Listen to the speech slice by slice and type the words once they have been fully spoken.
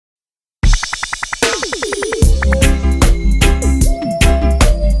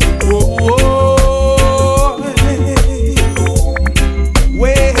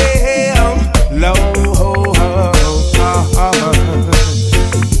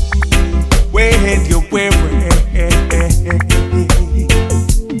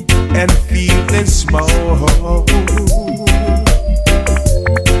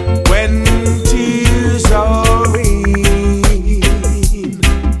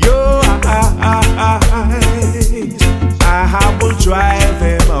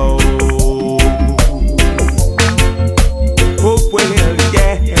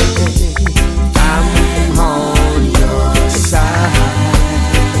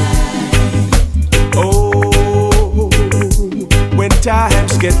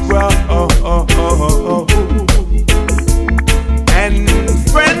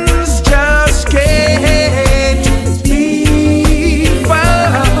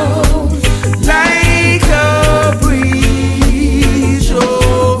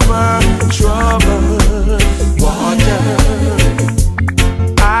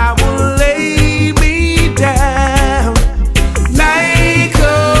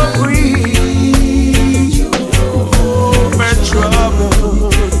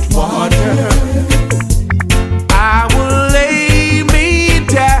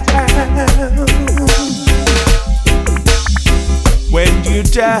you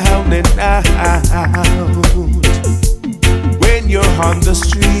down and out when you're on the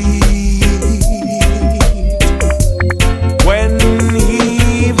street. When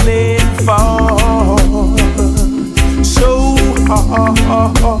evening falls so hard,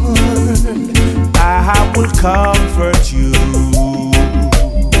 I will comfort you,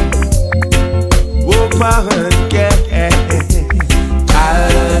 woman, yeah.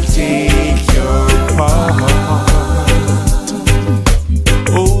 I'll take your part.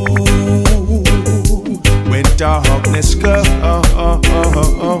 Oh, when darkness comes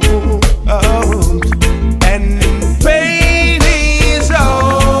and pain is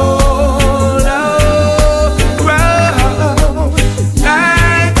all around,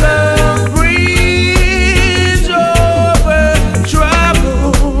 like a breeze over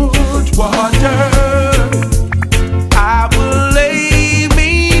troubled water, I will lay me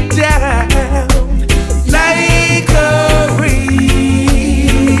down like a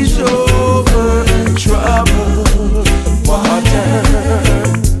breeze over troubled water.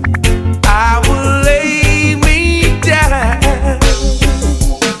 I will lay me down.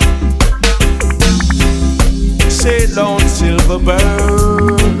 Sail on, silver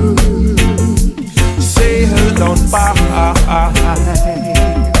bird, sail on by.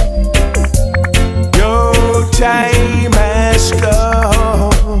 Your time has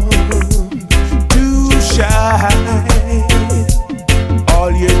come to shine.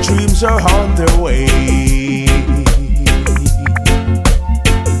 All your dreams are on their way.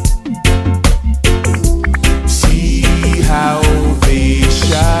 See how they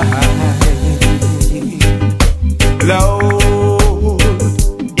shine. Low